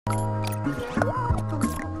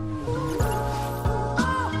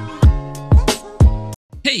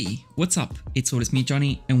Hey, what's up? It's always me,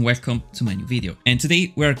 Johnny, and welcome to my new video. And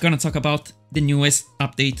today we're gonna talk about the newest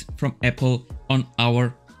update from Apple on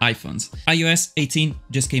our iPhones. iOS 18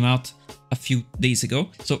 just came out a few days ago.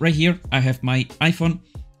 So right here, I have my iPhone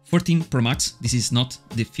 14 Pro Max. This is not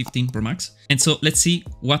the 15 Pro Max. And so let's see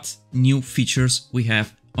what new features we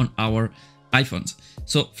have on our iPhones.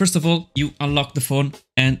 So first of all, you unlock the phone,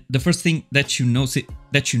 and the first thing that you notice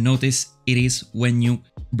it is when you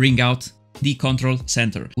bring out the control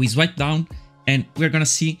center. We swipe down and we're gonna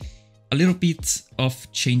see a little bit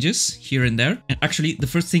of changes here and there. And actually the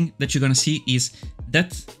first thing that you're gonna see is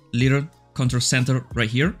that little control center right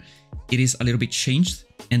here. It is a little bit changed.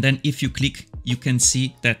 And then if you click, you can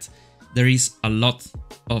see that there is a lot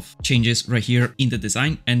of changes right here in the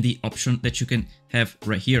design and the option that you can have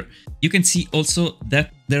right here. You can see also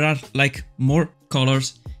that there are like more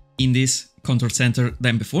colors in this control center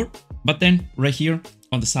than before. But then right here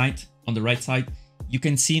on the side, on the right side, you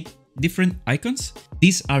can see different icons.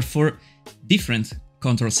 These are for different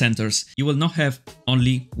control centers. You will not have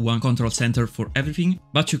only one control center for everything,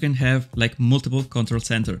 but you can have like multiple control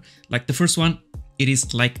center. Like the first one, it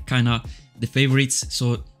is like kind of the favorites,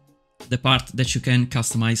 so the part that you can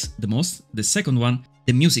customize the most. The second one,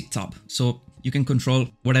 the music tab, so you can control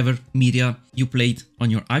whatever media you played on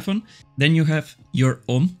your iPhone. Then you have your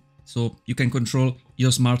home, so you can control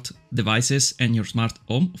your smart devices and your smart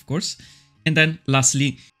home, of course. And then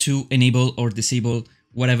lastly, to enable or disable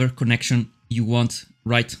whatever connection you want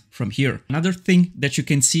right from here. Another thing that you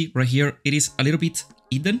can see right here, it is a little bit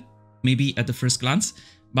hidden, maybe at the first glance,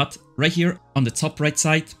 but right here on the top right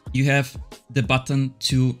side, you have the button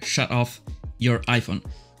to shut off your iPhone.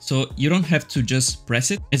 So you don't have to just press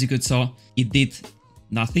it. As you could saw, it did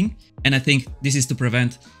nothing. And I think this is to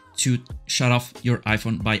prevent to shut off your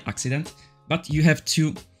iPhone by accident, but you have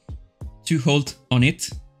to hold on it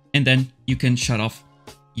and then you can shut off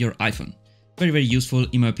your iPhone. Very, very useful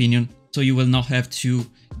in my opinion. So you will not have to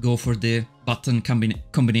go for the button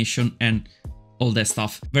combination and all that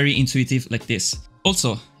stuff. Very intuitive like this.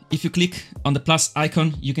 Also, if you click on the plus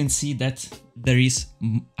icon, you can see that there is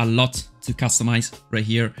a lot to customize right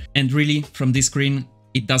here. And really from this screen,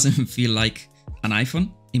 it doesn't feel like an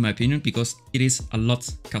iPhone in my opinion, because it is a lot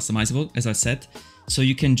customizable, as I said. So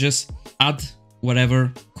you can just add whatever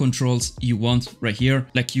controls you want right here,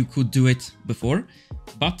 like you could do it before.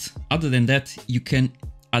 But other than that, you can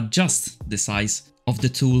adjust the size of the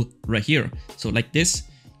tool right here. So like this,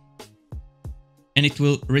 and it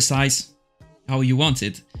will resize how you want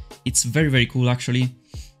it. It's very, very cool actually.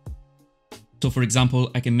 So for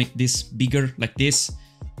example, I can make this bigger like this.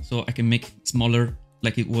 So I can make smaller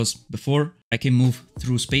like it was before. I can move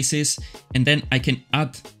through spaces and then I can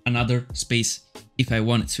add another space if I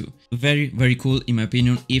wanted to. Very, very cool in my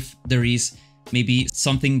opinion. If there is maybe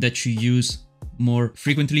something that you use more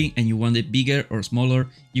frequently and you want it bigger or smaller,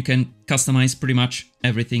 you can customize pretty much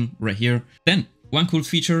everything right here. Then one cool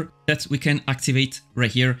feature that we can activate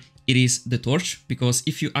right here, it is the torch, because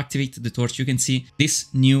if you activate the torch, you can see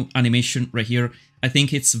this new animation right here. I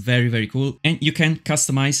think it's very, very cool. And you can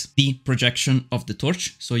customize the projection of the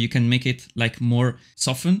torch. So you can make it like more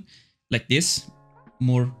softened like this,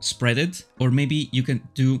 more spreaded, or maybe you can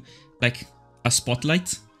do like a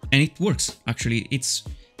spotlight and it works. Actually, it's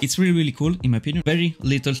really, really cool in my opinion. Very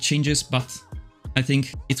little changes, but I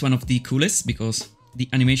think it's one of the coolest because the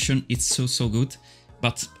animation is so good.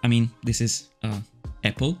 But I mean, this is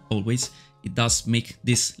Apple always. It does make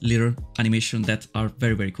this little animation that are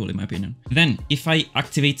very, very cool in my opinion. Then if I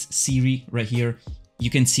activate Siri right here, you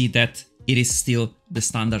can see that it is still the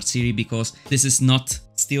standard Siri, because this is not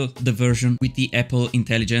still the version with the Apple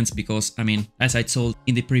Intelligence, because I mean, as I told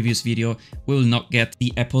in the previous video, we will not get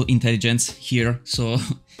the Apple Intelligence here. So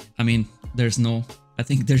I mean, I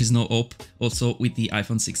think there is no hope also with the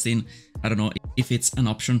iPhone 16. I don't know if it's an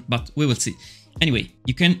option, but we will see. Anyway,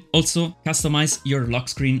 you can also customize your lock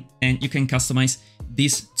screen and you can customize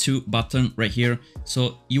these two buttons right here.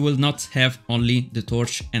 So you will not have only the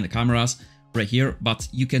torch and the cameras right here, but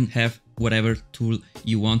you can have whatever tool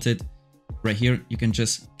you wanted right here. You can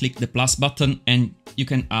just click the plus button and you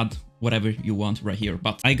can add whatever you want right here.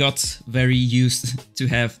 But I got very used to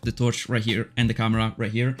have the torch right here and the camera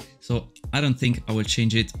right here. So I don't think I will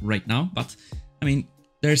change it right now, but I mean,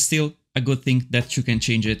 there's still a good thing that you can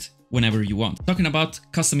change it whenever you want. Talking about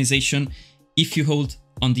customization, if you hold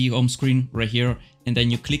on the home screen right here and then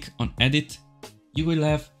you click on edit, you will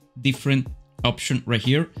have different options right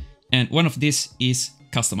here. And one of these is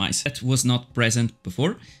customize. That was not present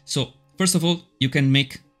before. So first of all, you can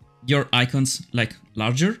make your icons like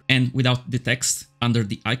larger and without the text under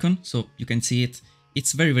the icon. So you can see it.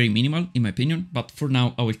 It's very, very minimal in my opinion, but for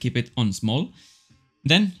now I will keep it on small.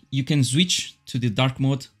 Then you can switch to the dark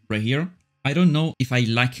mode right here. I don't know if I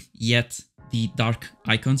like yet the dark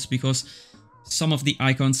icons because some of the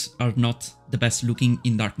icons are not the best looking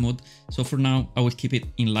in dark mode. So for now, I will keep it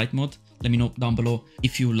in light mode. Let me know down below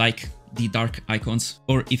if you like the dark icons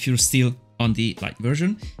or if you're still on the light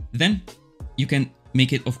version. Then you can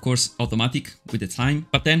make it, of course, automatic with the time.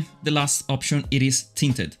 But then the last option, it is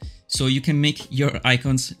tinted. So you can make your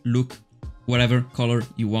icons look whatever color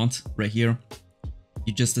you want right here.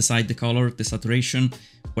 You just decide the color, the saturation,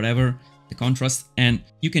 whatever, the contrast, and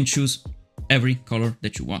you can choose every color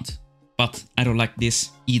that you want. But I don't like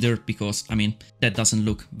this either because, I mean, that doesn't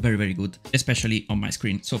look very, very good, especially on my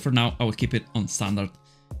screen. So for now, I will keep it on standard.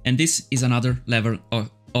 And this is another level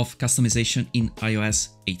of customization in iOS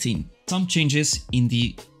 18. Some changes in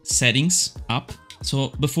the settings app. So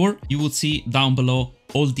before, you would see down below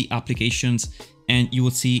all the applications and you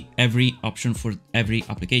will see every option for every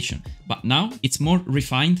application. But now it's more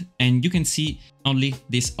refined and you can see only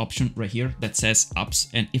this option right here that says apps.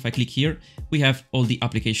 And if I click here, we have all the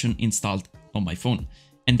application installed on my phone.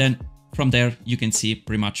 And then from there, you can see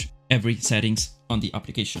pretty much every settings on the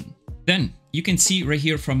application. Then you can see right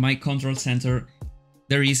here from my control center,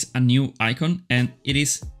 there is a new icon and it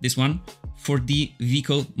is this one for the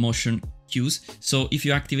vehicle motion cues. So if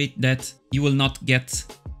you activate that, you will not get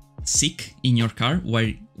sick in your car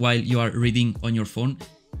while you are reading on your phone,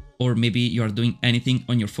 or maybe you are doing anything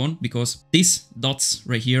on your phone, because these dots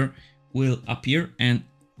right here will appear and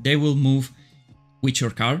they will move with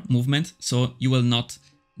your car movement, so you will not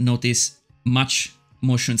notice much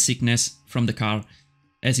motion sickness from the car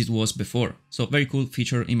as it was before. So very cool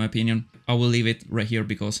feature in my opinion. I will leave it right here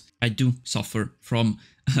because I do suffer from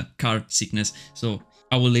car sickness, so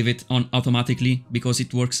I will leave it on automatically because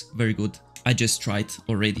it works very good. I just tried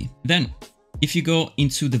already. Then if you go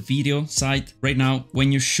into the video side right now,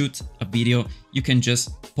 when you shoot a video, you can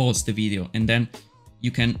just pause the video and then you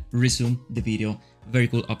can resume the video. Very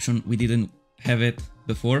cool option. We didn't have it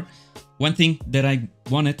before. One thing that I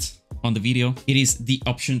wanted on the video, it is the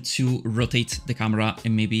option to rotate the camera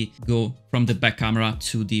and maybe go from the back camera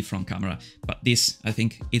to the front camera. But this, I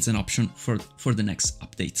think, is an option for the next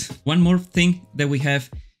update. One more thing that we have,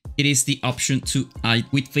 it is the option to hide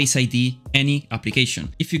with Face ID any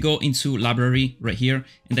application. If you go into library right here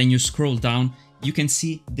and then you scroll down, you can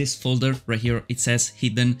see this folder right here. It says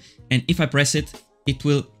hidden. And if I press it, it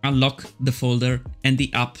will unlock the folder and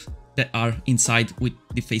the app that are inside with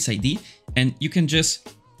the Face ID. And you can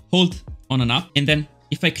just hold on an app. And then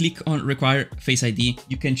if I click on require Face ID,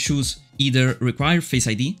 you can choose either require Face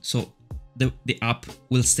ID. So the app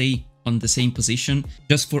will stay on the same position.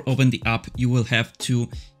 Just for open the app, you will have to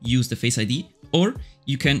use the Face ID, or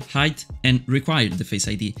you can hide and require the Face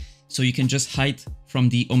ID. So you can just hide from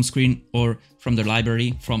the home screen or from the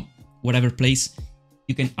library, from whatever place,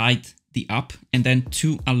 you can hide the app. And then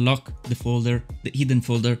to unlock the folder, the hidden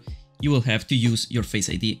folder, you will have to use your Face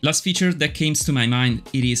ID. Last feature that came to my mind,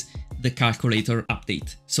 it is the calculator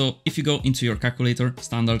update. So if you go into your calculator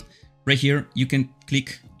standard, right here, you can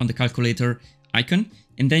click on the calculator icon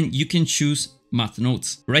and then you can choose math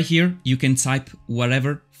notes. Right here, you can type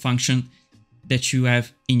whatever function that you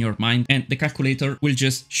have in your mind and the calculator will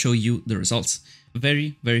just show you the results.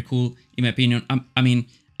 Very, very cool in my opinion. I mean,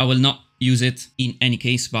 I will not use it in any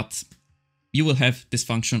case, but you will have this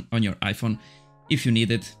function on your iPhone. If you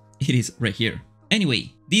need it, it is right here.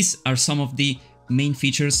 Anyway, these are some of the main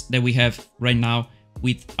features that we have right now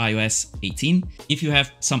with iOS 18. If you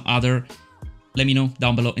have some other, let me know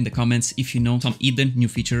down below in the comments. If you know some hidden new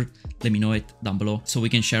feature, let me know it down below so we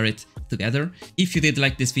can share it together. If you did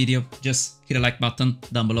like this video, just hit a like button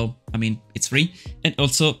down below. I mean, it's free. And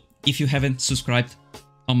also, if you haven't subscribed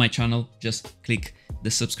on my channel, just click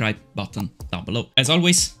the subscribe button down below. As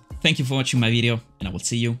always, thank you for watching my video and I will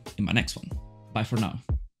see you in my next one. Bye for now.